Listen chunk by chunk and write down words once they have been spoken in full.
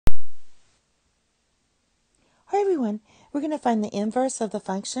doing, we're going to find the inverse of the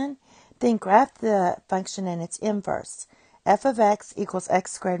function, then graph the function and its inverse. F of x equals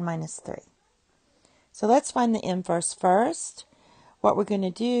x squared minus 3. So let's find the inverse first. What we're going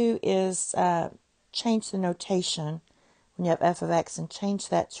to do is change the notation when you have f of x and change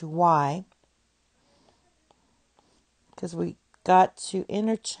that to y, because we got to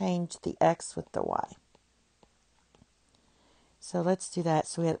interchange the x with the y. So let's do that.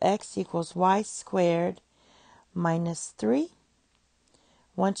 So we have x equals y squared minus 3.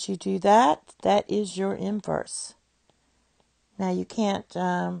 Once you do that, that is your inverse. Now you can't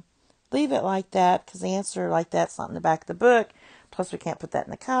leave it like that because the answer like that's not in the back of the book. Plus we can't put that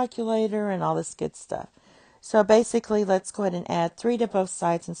in the calculator and all this good stuff. So basically let's go ahead and add 3 to both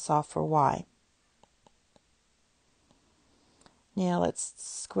sides and solve for y. Now let's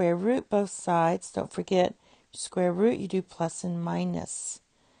square root both sides. Don't forget, square root you do plus and minus.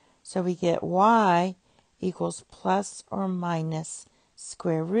 So we get y equals plus or minus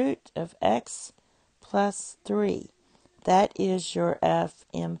square root of x plus 3. That is your f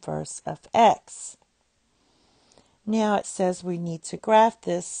inverse of x. Now it says we need to graph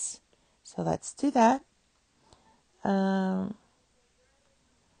this, so let's do that.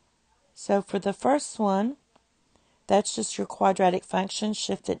 So for the first one, that's just your quadratic function,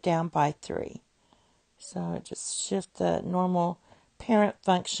 shift it down by 3. So just shift the normal parent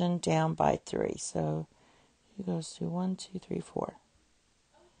function down by 3. So it goes to 1, 2, 3, 4.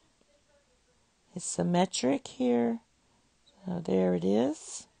 It's symmetric here. So there it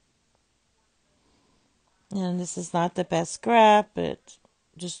is. And this is not the best graph, but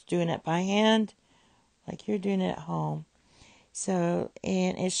just doing it by hand like you're doing it at home. So,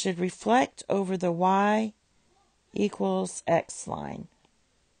 and it should reflect over the y equals x line.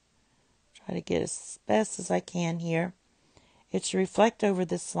 Try to get as best as I can here. It should reflect over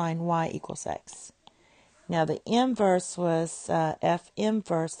this line y equals x. Now the inverse was f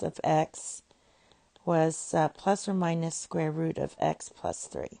inverse of x was plus or minus square root of x plus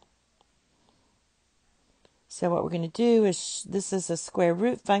 3. So what we're going to do is, this is a square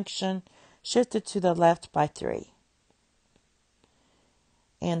root function, shift it to the left by 3.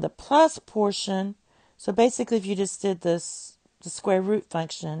 And the plus portion, so basically if you just did this, the square root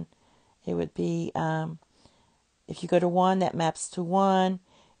function, it would be, if you go to 1, that maps to 1.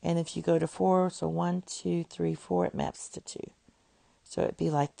 And if you go to 4, so 1, 2, 3, 4, it maps to 2. So it'd be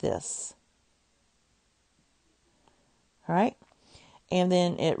like this. All right? And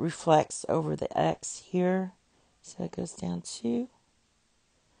then it reflects over the x here. So it goes down 2.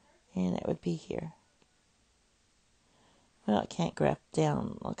 And it would be here. Well, it can't graph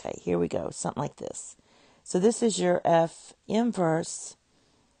down. Okay, here we go. Something like this. So this is your f inverse.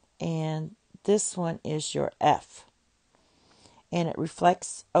 And this one is your f. And it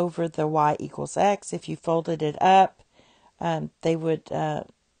reflects over the y equals x. If you folded it up, they would,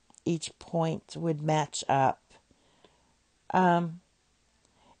 each point would match up.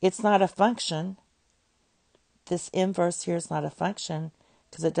 It's not a function. This inverse here is not a function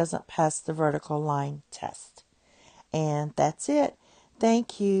because it doesn't pass the vertical line test. And that's it.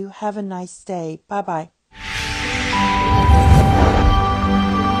 Thank you. Have a nice day. Bye-bye.